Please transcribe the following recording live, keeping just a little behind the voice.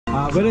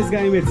But it's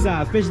going with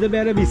salt. Fish, they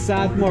better be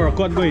salt more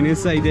cut going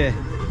inside there.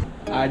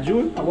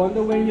 June, I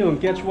wonder when you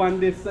catch one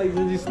this size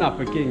of the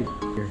snapper king.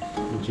 Here,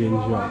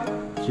 ginger,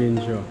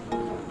 ginger.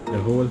 The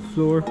whole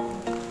floor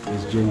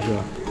is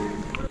ginger.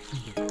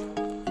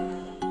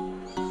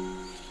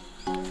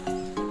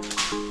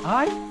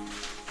 Hi.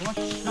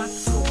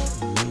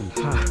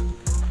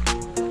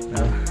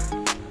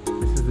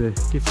 This is the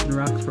kitchen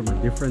racks from a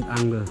different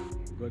angle.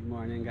 Good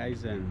morning,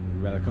 guys,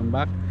 and welcome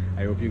back.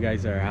 I hope you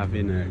guys are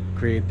having a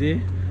great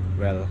day.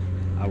 Well,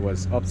 I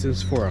was up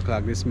since 4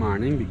 o'clock this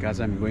morning because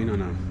I'm going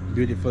on a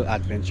beautiful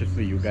adventure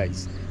for you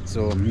guys.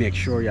 So make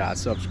sure you are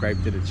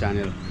subscribed to the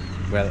channel.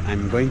 Well,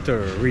 I'm going to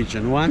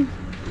region 1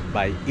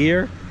 by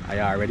air. I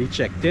already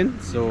checked in,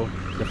 so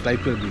the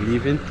flight will be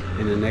leaving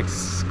in the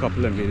next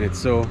couple of minutes.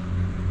 So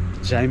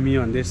join me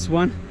on this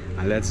one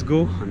and let's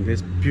go on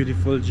this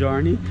beautiful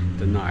journey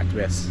to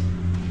Northwest.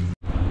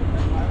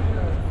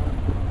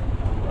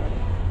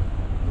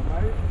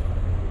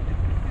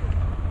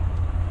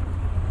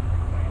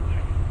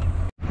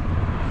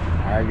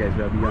 Alright guys,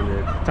 we'll be on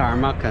the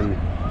tarmac and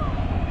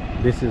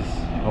this is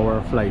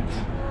our flight.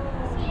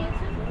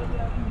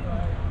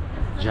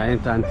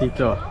 Giant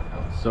Antito.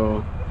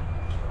 So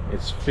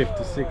it's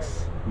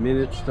 56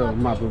 minutes to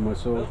Mabaruma,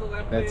 so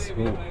let's go.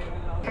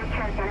 Good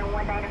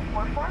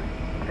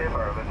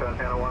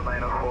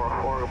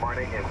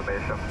morning,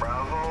 information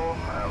Bravo.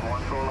 I have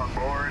 1 soul on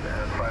board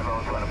and 5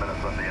 hours 20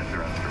 minutes on the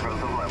endurance.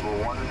 Proposal level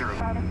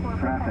 10.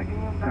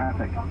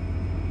 Traffic.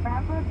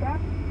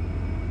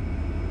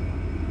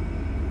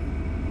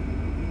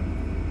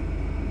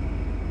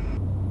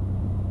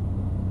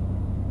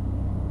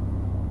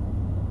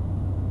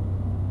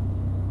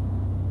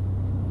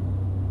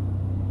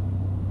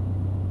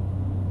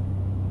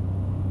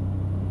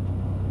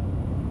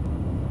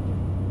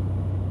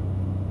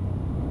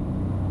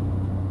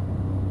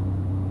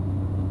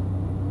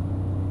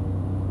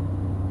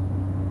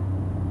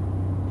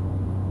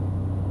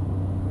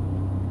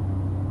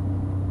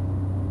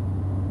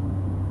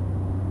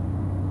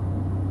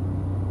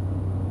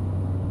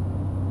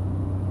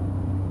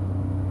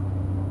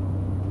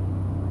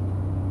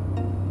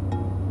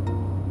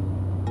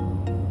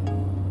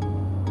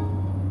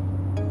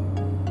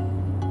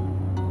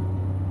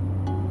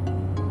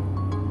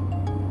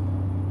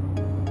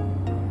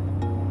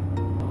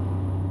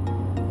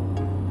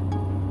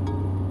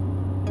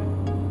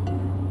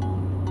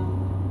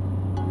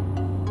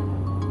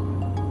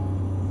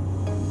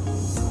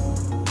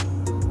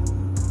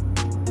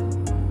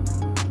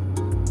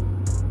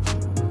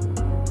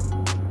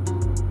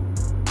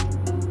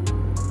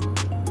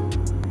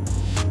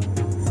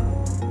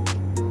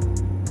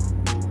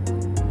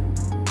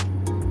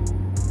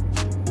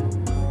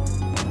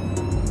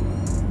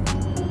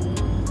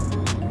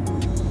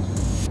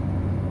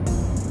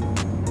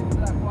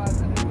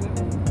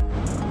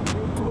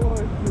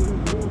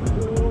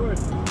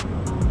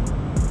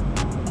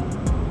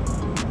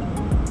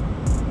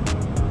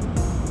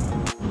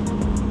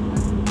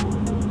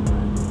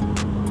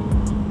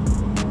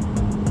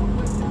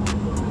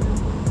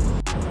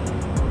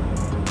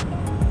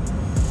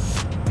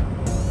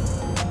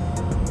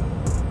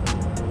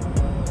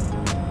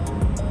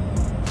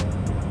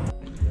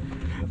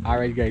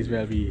 Alright guys,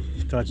 well, we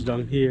touched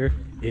down here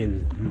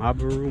in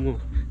Mabaruma.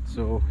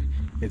 So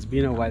it's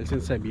been a while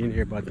since I've been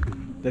here, but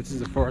this is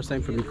the first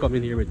time for me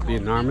coming here with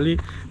plane. Normally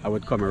I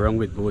would come around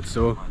with boats,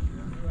 so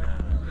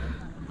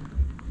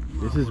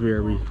this is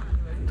where we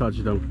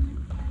touched down.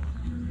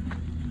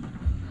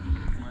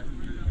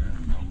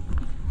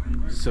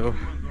 So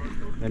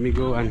let me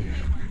go and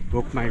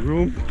book my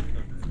room,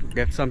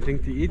 get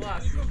something to eat,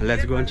 and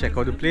let's go and check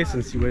out the place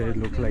and see what it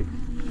looks like.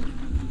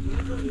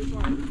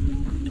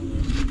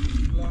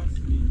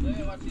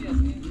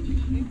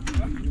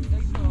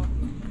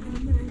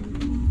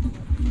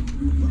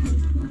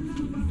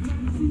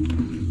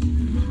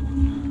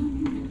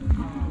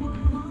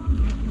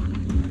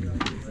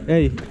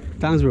 Hey,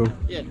 thanks bro.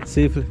 Yeah.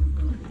 Safely.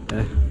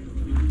 Yeah.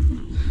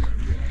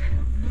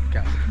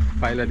 Okay.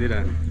 Pilot did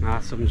an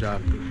awesome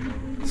job.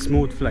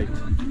 Smooth flight.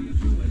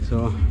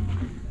 So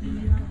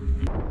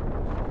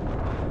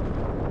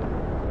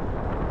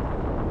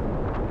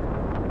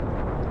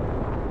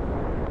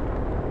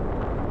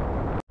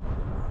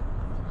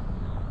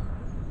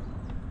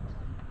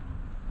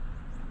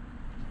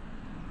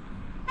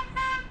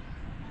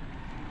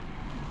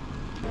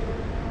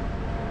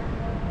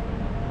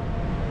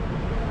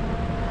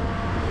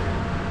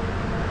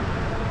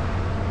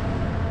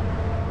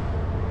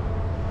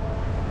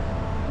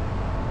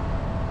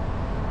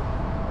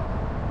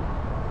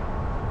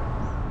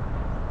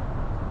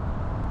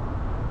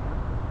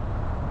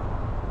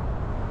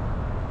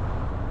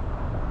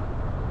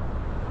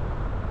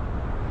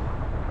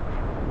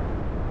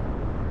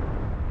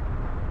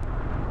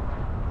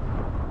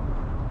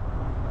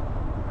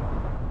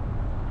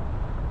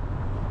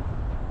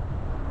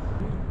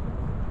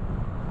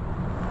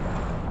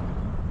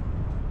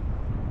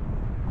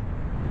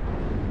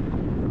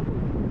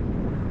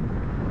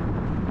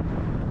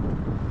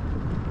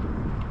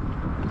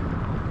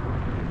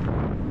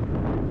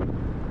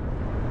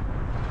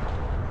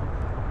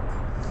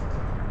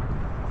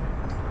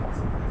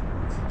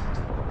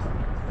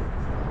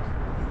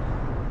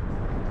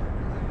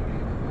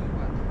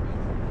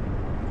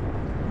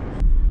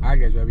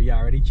guys, well, we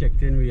already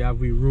checked in. We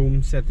have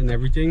room set and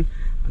everything.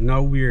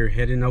 Now we're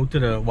heading out to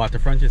the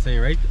waterfront, you're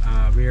saying, right?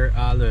 Where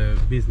all the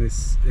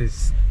business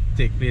is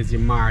take place, the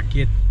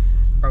market.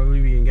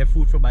 Probably we can get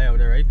food for buy out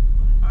there, right?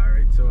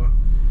 Alright, so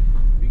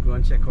we go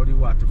and check out the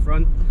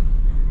waterfront,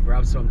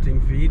 grab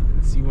something to eat,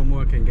 and see what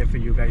more I can get for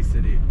you guys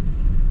today.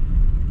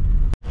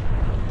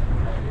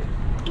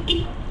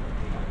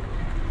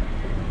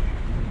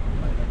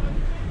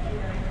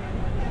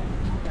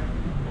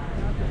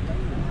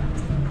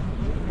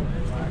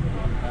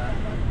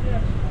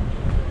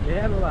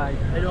 Yeah, like,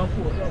 I don't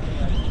food.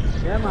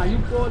 Yeah, man, you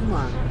cold,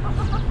 man.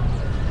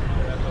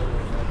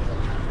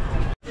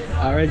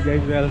 Alright,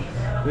 guys, well,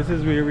 this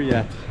is where we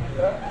at.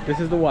 This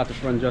is the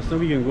waterfront, just so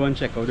we can go and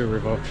check out the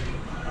river.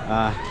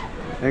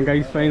 And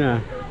guys, find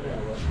a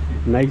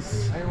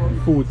nice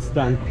food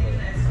stand.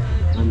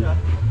 And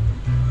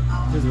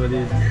this is what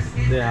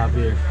they have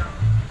here.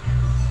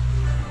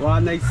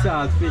 One nice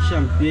saltfish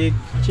and baked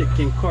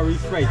chicken, curry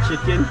fried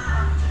chicken.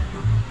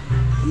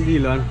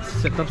 Dylan,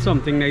 set up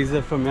something nice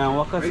there for me and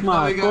walk a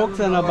small cokes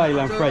and a bile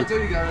and fried.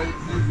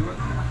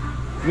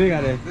 We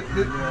got it.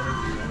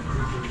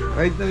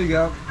 Right there you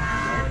go.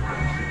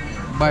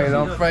 Bile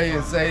and fried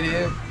inside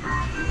here.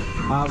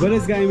 But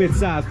this guy with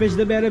salt fish,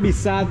 there better be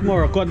salt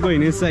more cut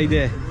going inside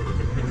there.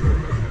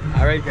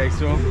 Alright guys,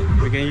 so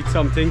we can eat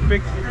something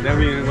quick, then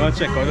we can go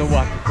check out the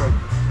waterfront.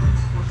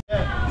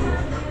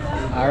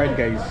 Alright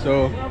guys,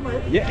 so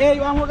yeah, hey,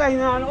 you want more guys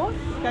now?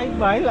 Guys,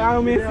 bye.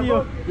 I'll miss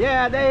you.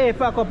 Yeah, there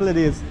for a couple of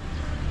days.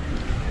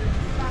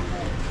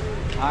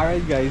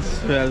 Alright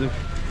guys, well,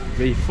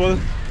 we're full.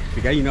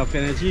 We got enough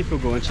energy to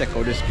go and check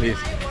out this place.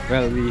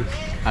 Well, we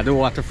at the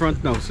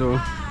waterfront now, so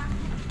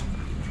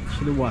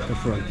to the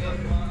waterfront.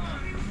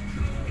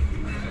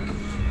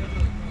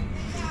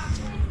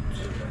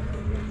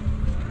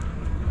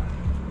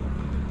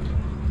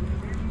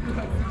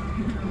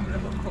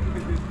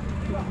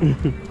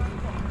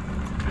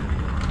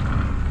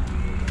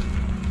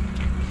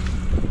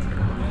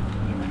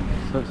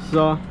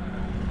 So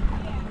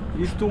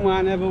these two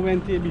men never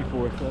went here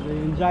before, so they're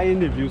enjoying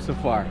the view so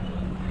far.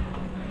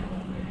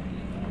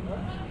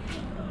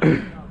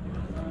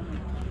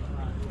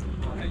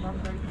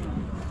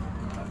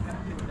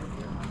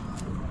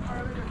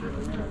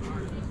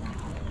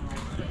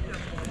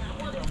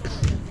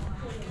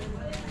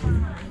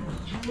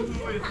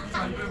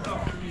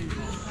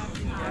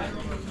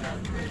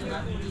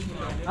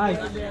 Hi.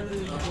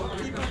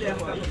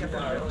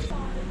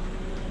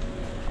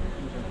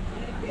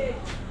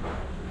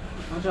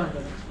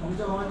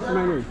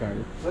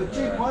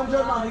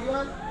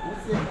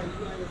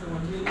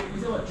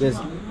 There's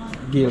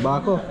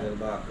Gilbaco.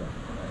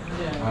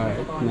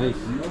 Alright,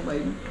 nice.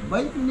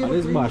 And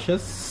this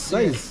Basha's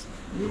size.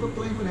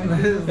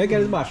 Hey, get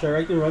this Basha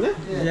right in running?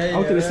 Yeah.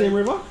 Out to the same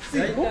river?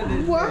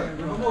 What?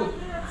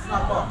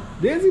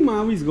 There's the man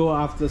always go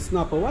after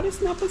snapper. What is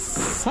snapper's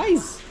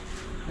size?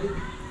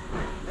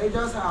 They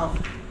just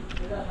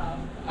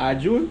have.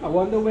 June, I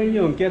wonder when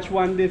you catch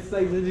one this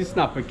size of the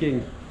snapper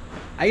king.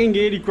 I can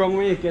get the crumb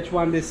when you catch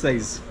one this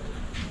size.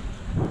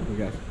 We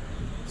got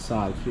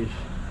saltfish.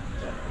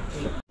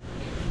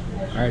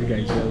 Alright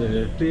guys, well,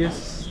 the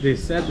place, they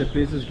said the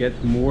places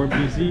get more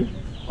busy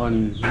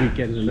on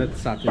weekends and not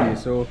Saturday,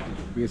 so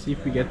we'll see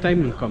if we get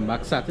time and come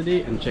back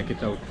Saturday and check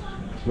it out.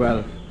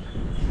 Well,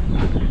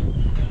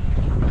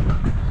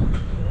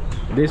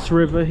 this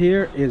river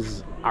here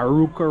is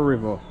Aruka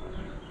River,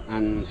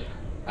 and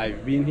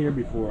I've been here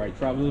before. I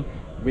travel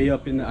way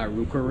up in the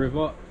Aruka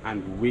River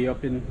and way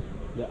up in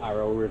the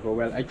Arrow River.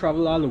 Well, I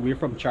traveled all the way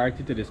from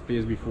Charity to this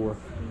place before.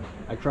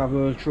 I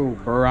traveled through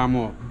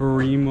Barima,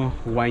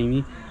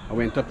 Winey. I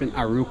went up in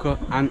Aruka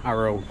and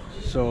Arrow,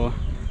 so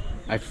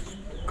I've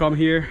come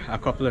here a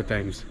couple of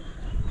times.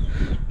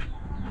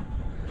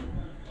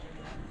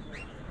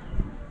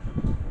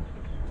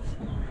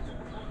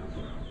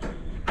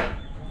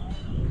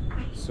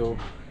 So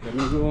let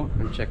me go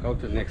and check out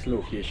the next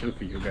location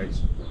for you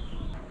guys.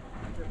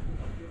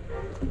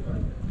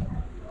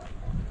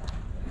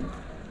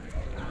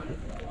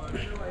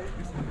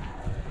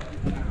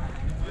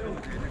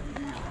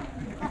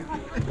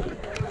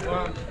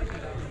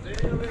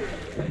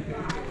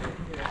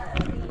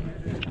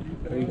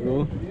 There you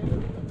go.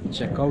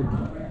 Check out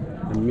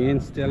the main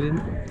stallion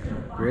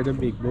where the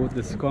big boat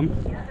has come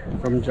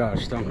from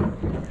Georgetown,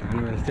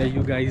 and I'll tell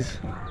you guys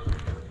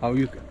how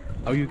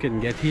you can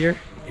get here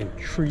in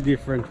 3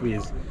 different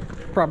ways.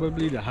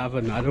 Probably they have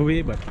another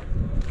way, but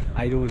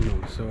I don't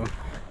know. So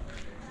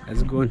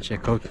let's go and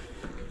check out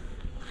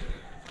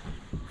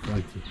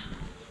Frontier.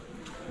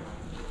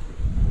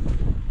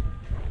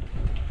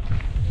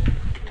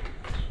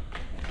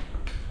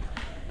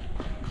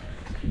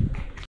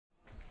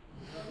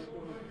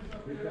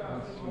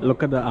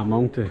 Look at the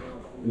amount of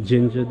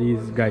ginger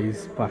these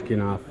guys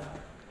packing off.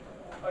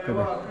 Look at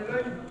that.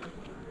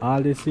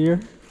 All this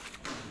here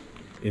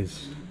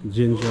is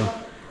ginger,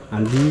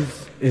 and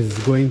these is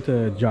going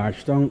to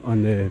Georgetown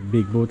on the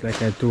big boat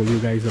like I told you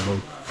guys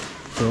about.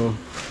 So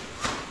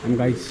I'm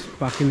guys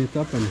packing it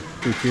up and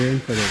preparing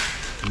for the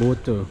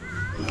boat to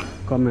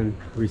come and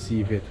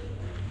receive it.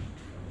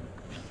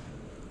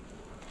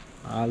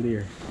 all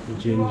there.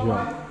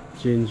 Ginger,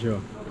 ginger.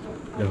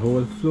 The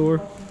whole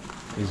floor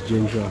is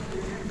ginger.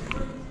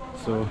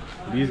 So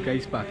these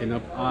guys packing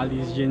up all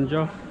these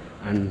ginger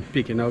and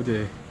picking out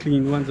the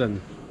clean ones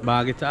and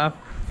bag it up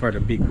for the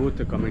big boat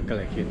to come and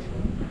collect it.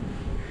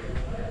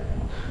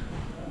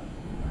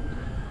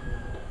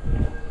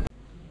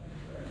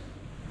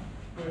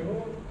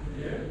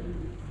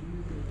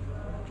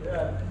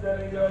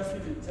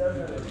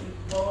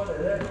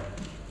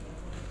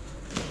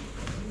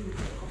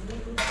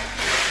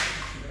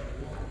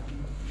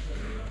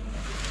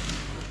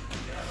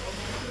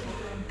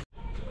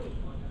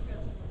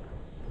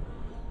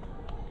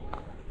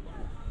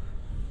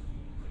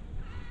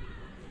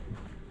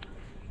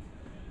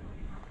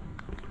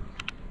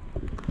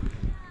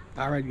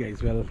 Alright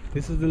guys, well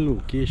this is the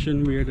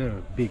location where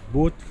the big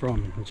boat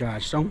from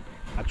Georgetown,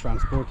 a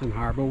transport and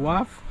harbor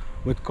wharf,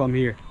 would come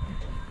here,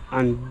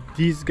 and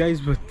these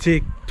guys would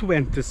take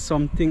 20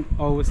 something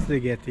hours to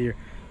get here.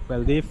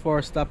 Well, their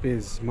first stop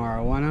is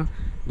Marijuana,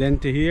 then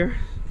to here,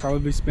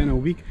 probably spend a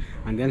week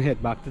and then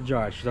head back to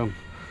Georgetown.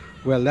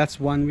 Well,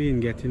 that's one way in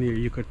getting here.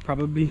 You could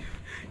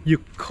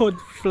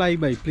fly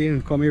by plane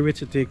and come here,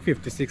 which would take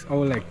 56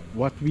 hours like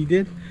what we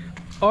did,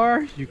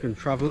 or you can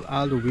travel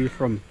all the way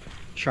from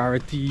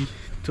Charity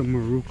to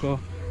Maruka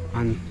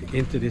and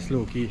into this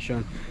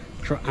location.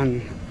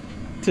 And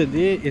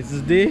today is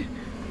the day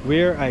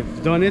where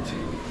I've done it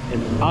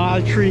in all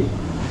three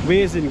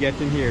ways in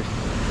getting here.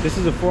 This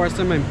is the first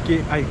time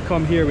I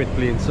come here with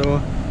plane,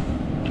 so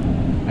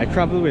I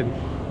traveled with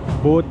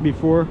boat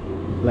before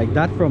like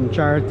that from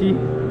Charity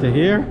to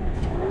here,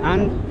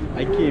 and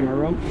I came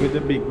around with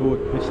the big boat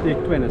which take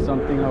 20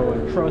 something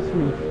hours, and trust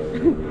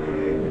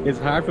me it's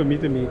hard for me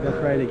to make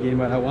that ride again,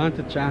 but I want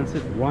to chance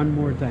it one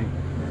more time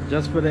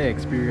just for the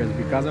experience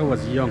because I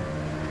was young,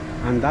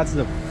 and that's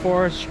the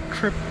first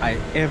trip I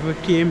ever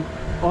came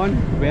on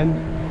when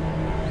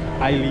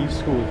I leave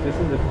school. This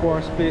is the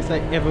first place I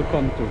ever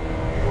come to.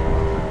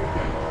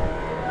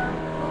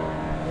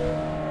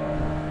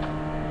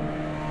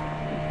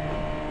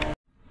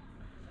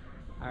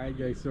 Alright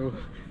guys, so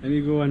let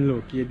me go and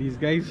locate these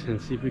guys and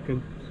see if we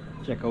can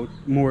check out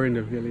more in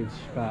the village,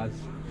 because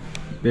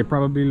they're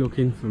probably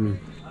looking for me.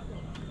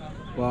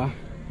 Wow,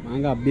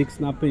 man got big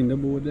snapper in the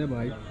boat there,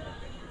 boy.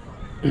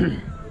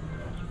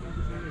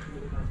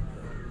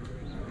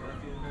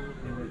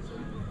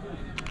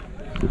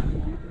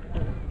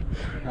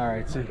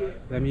 Alright, so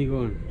let me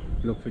go and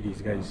look for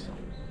these guys.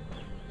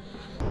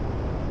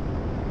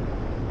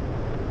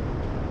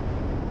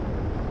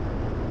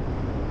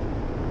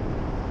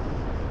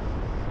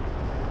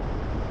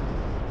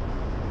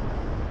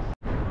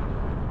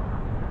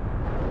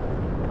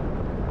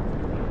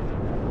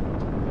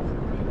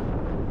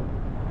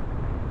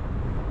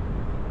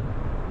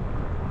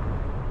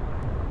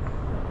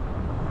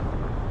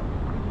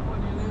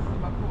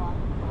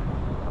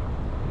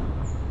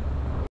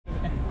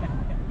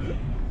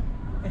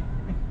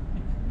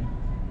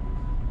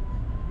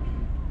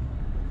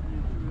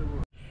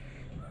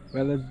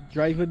 Well, the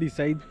driver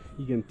decided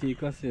he can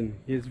take us in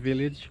his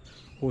village,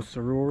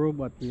 Hosororo,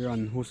 but we're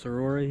on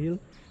Hosororo Hill,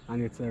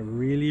 and it's a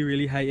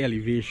really high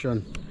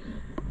elevation.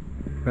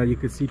 Well, you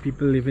can see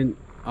people living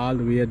all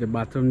the way at the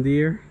bottom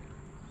there.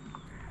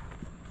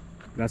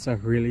 That's a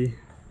really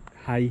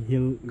high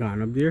hill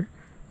gone up there.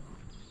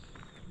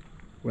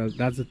 Well,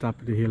 that's the top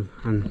of the hill,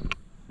 and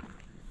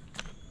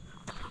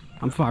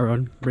I'm far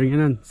on bringing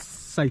and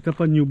sight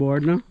up a new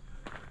board now.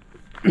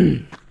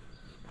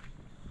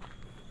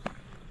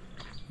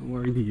 Don't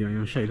worry,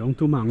 you're shy down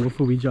to mango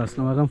for we just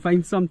now. I can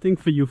find something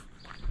for you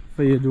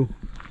do.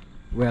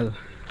 Well,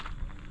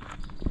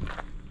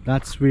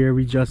 that's where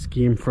we just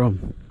came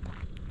from,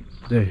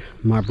 the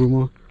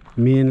Mabaruma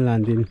main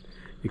landing.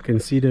 You can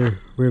see the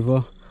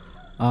river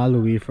all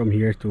the way from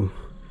here too.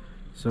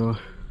 So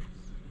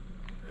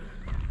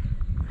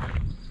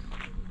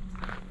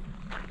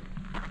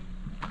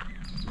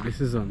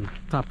this is on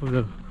top of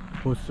the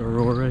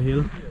Hosororo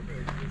Hill.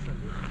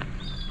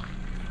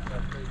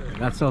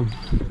 That's a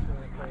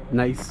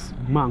nice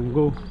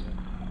mango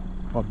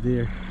up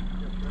there.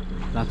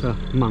 That's a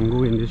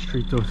mango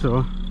industry too.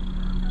 So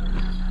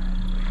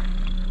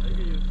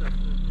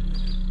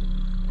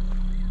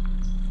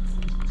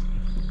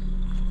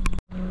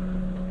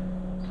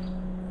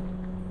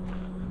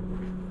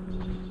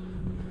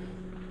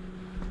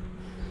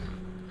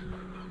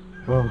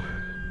wow,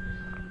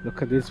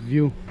 look at this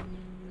view.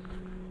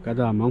 Got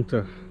the amount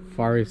of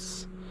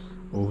forest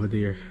over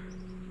there.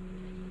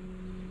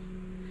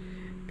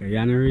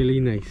 Guyana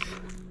really nice.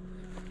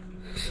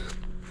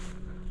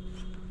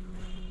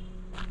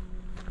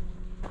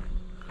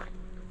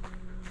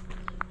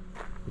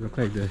 Look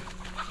like the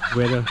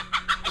weather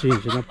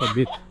changing up a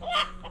bit.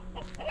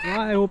 Well,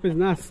 I hope it's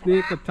not a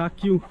snake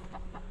attack you.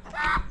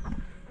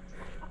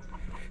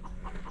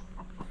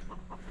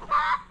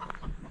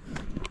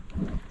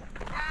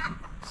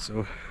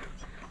 So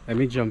let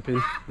me jump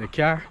in the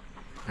car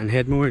and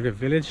head more to the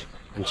village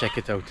and check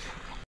it out.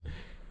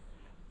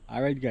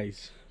 Alright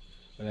guys,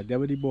 well, I did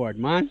with the board,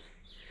 man.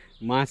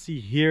 Marcy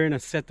hearing a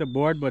set of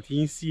board, but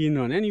he ain't seeing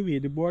none. Anyway,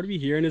 the board we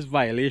hearing is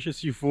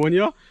violacious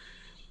euphonia.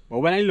 But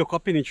when I look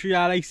up in the tree,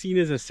 all I seen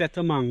is a set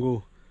of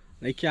mango.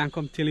 I can't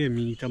come tell you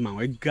me need a mango.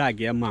 I gotta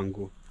get a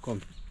mango.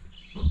 Come.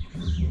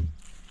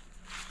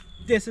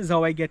 This is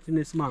how I get in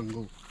this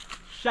mango.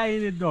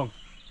 Shine it down.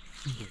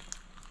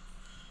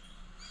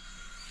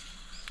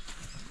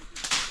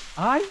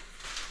 Aye?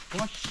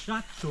 What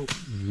shot so?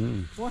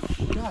 What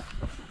shot?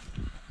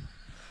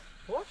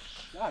 What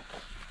shot?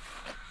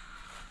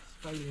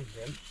 Spoiling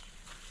them.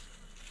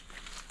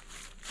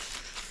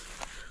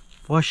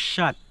 What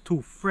shot?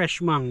 Two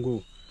fresh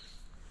mango.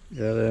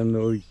 Yeah, I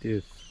know it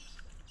is.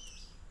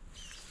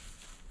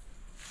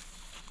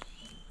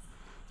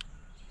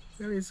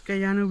 There is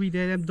Guyana we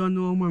there, I don't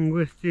know how mango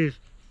it is.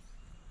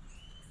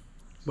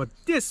 But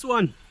this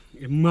one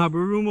is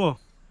Mabaruma.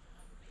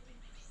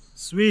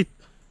 Sweet.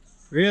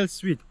 Real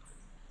sweet.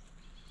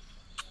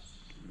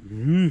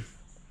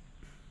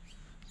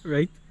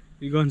 Right,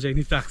 we go and join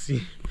the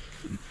taxi.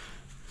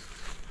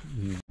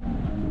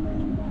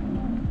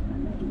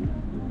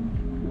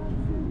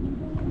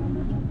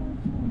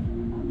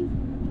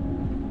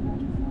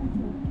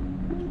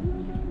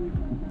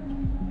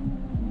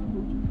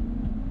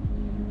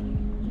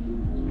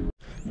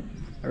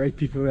 Alright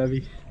people, we'll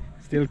be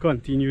still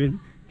continuing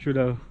through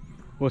the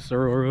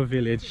Osororo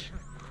village.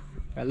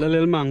 A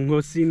little mango,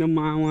 see the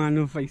man one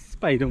of a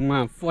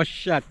Spider-Man, first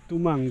shot to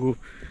mango.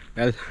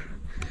 Well,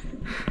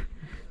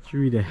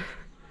 through there.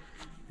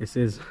 It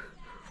says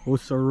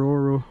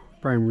Osororo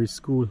Primary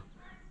School.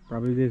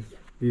 Probably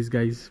these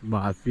guys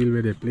ball field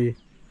where they play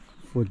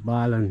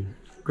football and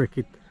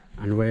cricket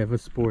and whatever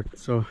sport.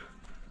 So you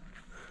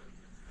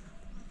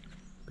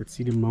could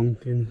see the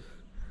mountains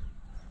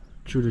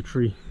through the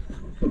tree.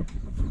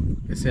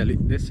 This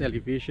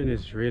elevation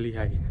is really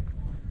high.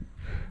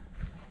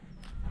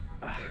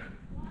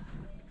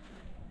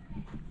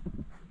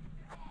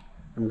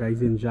 Some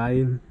guys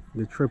enjoying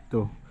the trip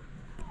to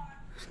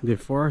the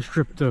forest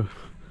trip to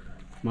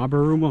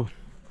Mabaruma.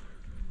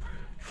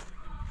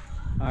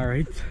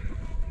 Alright,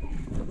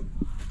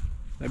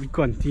 let me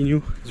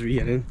continue as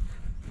we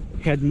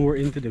head more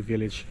into the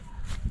village.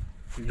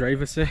 The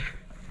driver said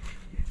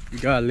we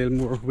got a little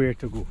more where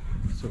to go,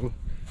 so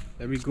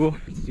let me go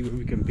see what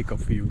we can pick up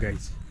for you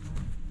guys.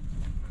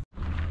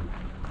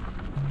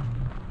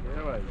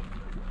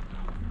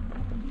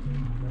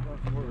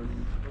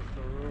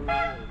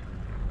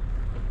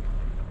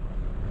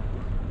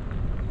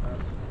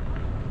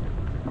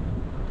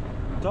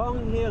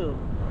 Downhill.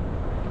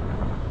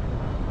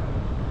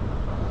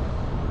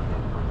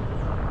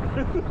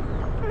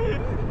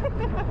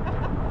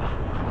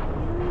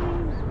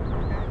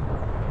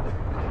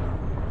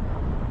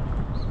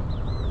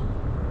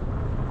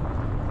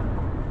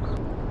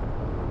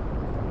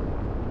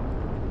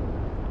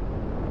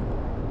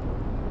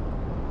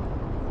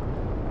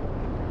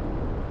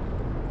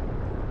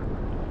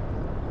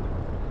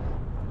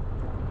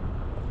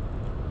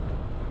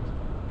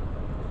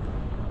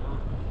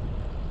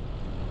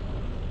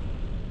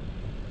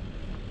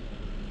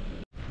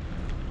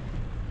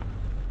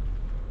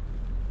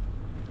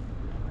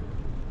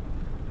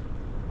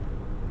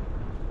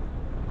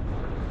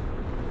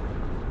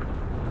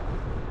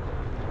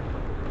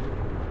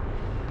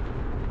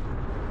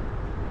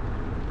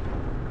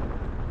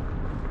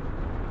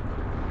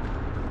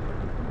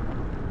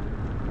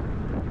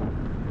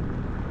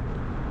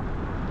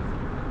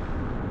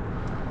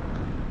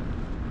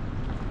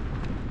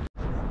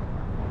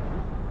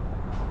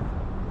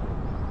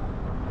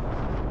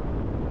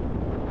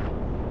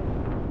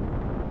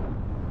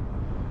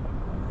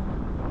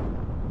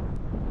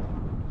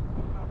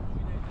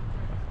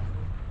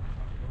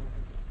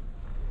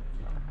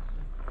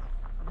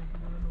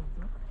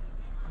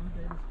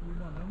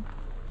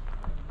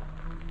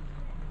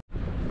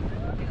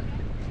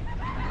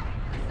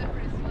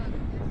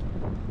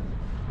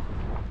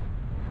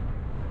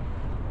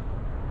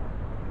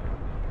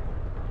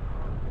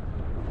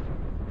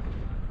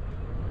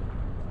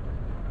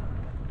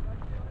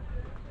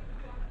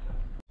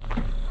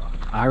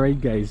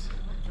 Alright guys,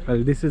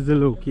 well this is the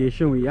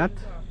location we at.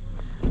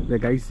 The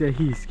guy said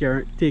he's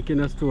taking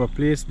us to a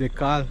place they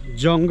call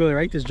jungle,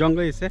 right? It's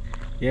jungle you say?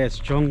 Yes,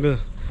 jungle.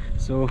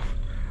 So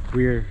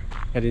we're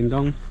heading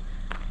down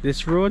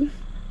this road.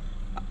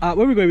 Where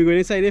we going? We going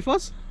inside there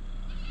first?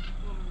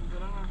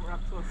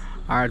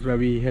 Alright, where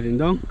we heading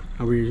down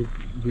and we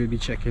will be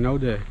checking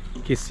out the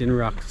Kissing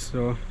Rocks.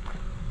 So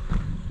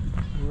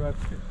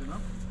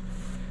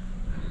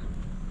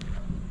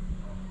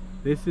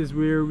this is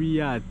where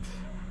we at.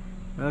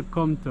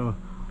 Welcome to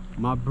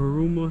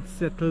Mabaruma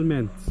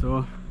settlement.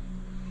 So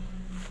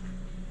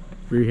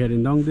we're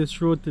heading down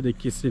this road to the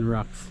Kissing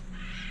Rocks.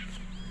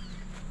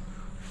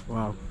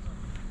 Wow,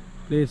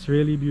 place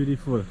really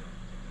beautiful,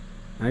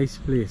 nice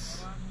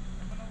place.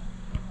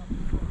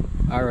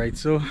 Alright,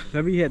 so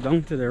let me head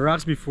down to the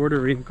rocks before the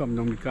rain come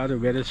down because the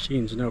weather's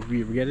changed now.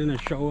 We're getting a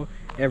shower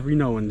every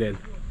now and then.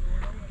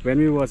 When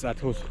we was at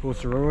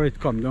Osororo, it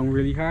come down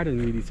really hard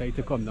and we decided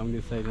to come down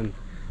this side and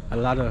a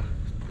lot of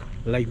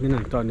lightning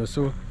and thunder,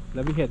 so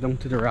let me head down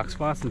to the rocks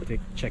fast and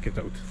check it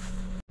out.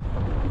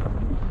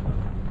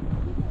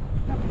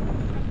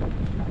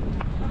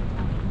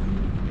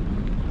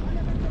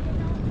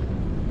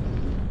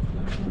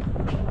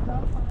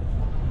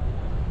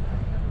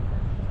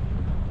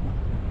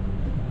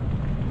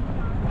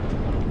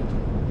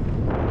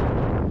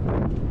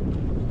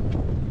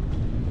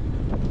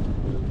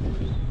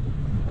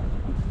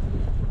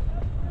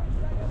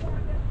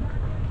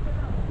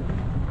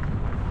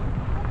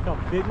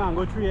 Big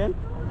mango tree, eh?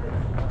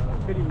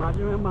 Can you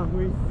imagine when mango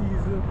is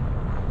season,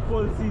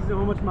 full season,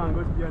 how much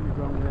mangoes be on the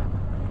ground there?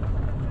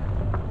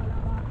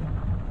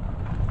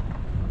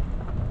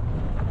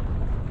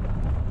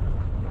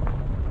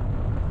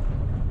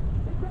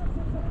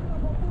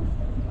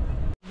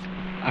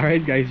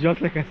 Alright guys,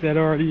 just like I said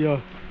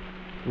earlier,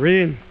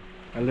 rain.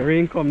 Well, the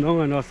rain come down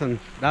on us and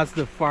that's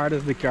the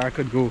farthest the car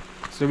could go.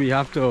 So we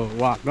have to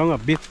walk down a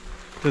bit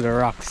to the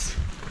rocks.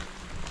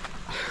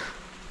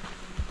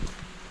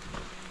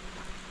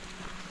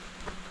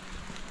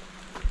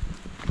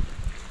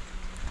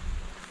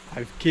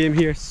 I've came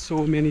here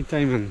so many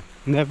times and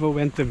never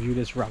went to view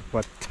this rock,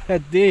 but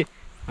today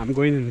I'm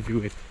going to view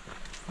it.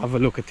 Have a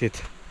look at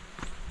it.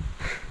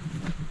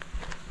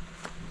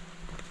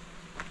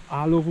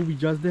 All over we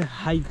just the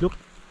height. Look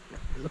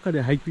at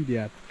the height we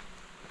at.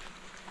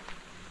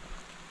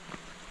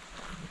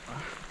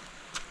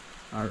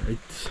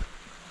 Alright,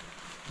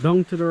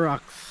 down to the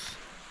rocks.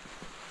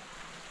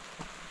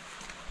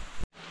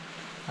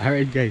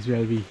 Alright guys,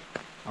 well, we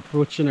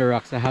approaching the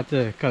rocks. I had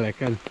to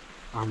collect an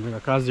umbrella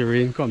because the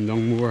rain come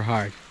down more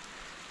hard.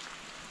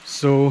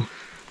 So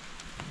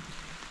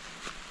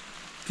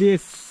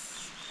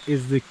this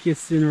is the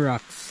Kissing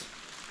Rocks.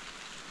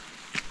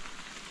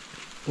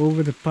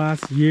 Over the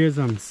past years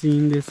I'm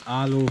seeing this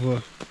all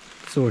over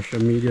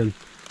social media.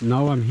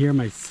 Now I'm here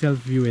myself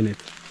viewing it.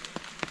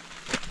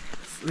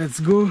 So let's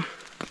go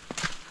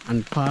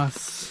and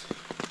pass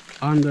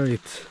under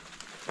it.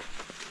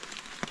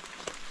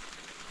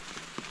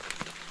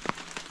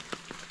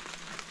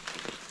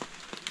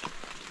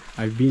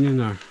 I've been in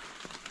a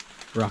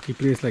rocky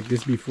place like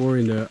this before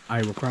in the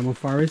Iwokrama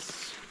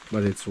forest,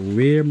 but it's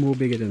way more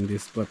bigger than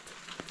this, but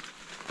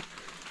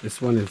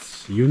this one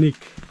is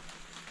unique.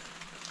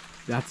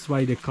 That's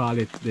why they call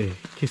it the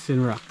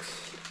Kissing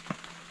Rocks.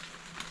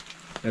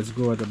 Let's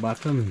go at the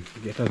bottom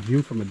and get a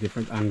view from a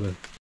different angle.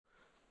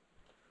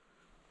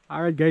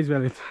 Alright guys,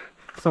 well, it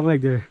sounds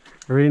like the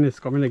rain is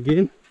coming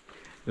again.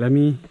 Let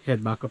me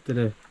head back up to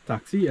the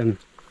taxi and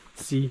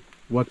see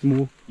what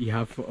more he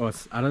have for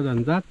us. Other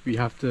than that, we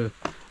have to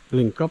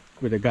link up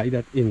with the guy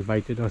that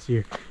invited us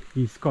here.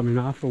 He's coming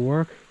off for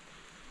work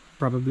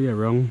probably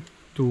around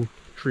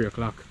 2-3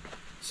 o'clock.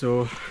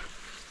 So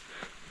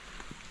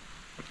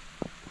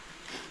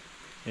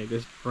hey,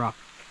 this rock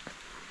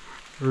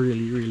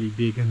really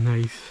big and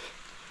nice.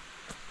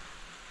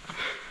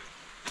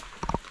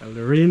 Well,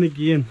 the rain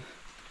again.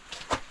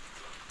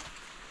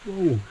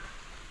 Whoa,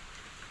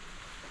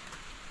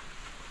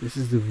 this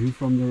is the view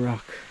from the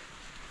rock.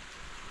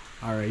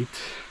 Alright,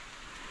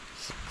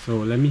 so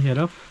let me head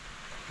up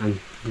and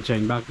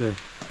join back the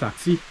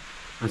taxi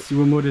and see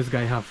what more this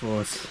guy have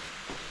for us.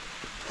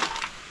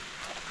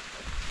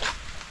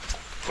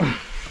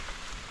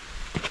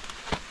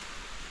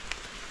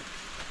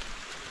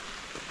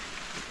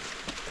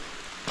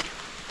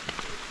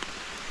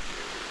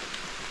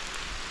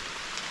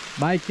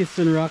 Bye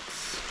Kissing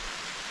Rocks,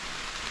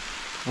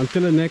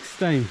 until the next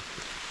time.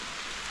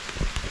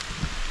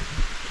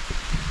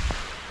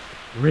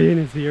 Rain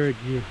is here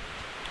again.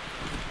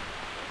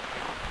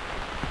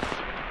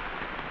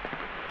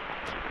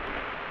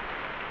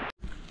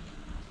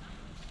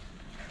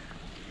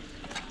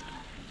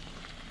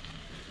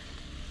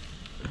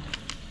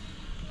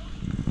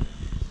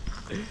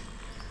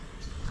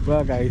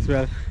 Well guys,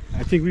 well,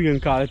 I think we can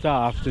call it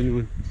our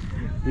afternoon.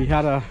 We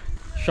had a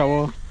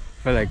shower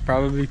for like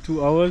probably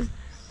 2 hours.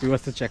 We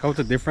was to check out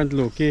a different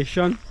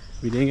location.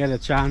 We didn't get a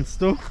chance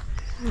to,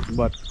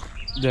 but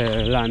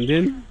the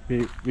landing,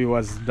 we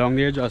was down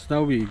there just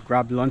now. We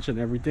grabbed lunch and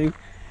everything.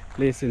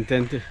 Place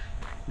intend to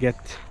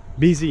get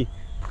busy.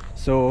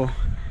 So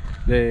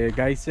the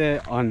guy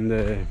said on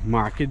the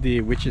market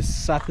day, which is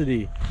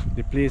Saturday,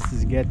 the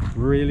places get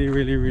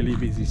really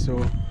busy.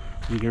 So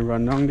we can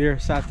run down there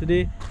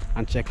Saturday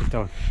and check it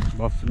out.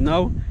 But for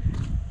now,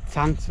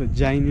 thanks for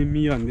joining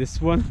me on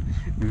this one.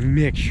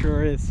 Make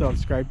sure you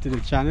subscribe to the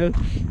channel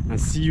and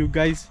see you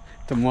guys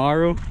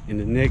tomorrow in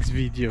the next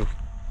video.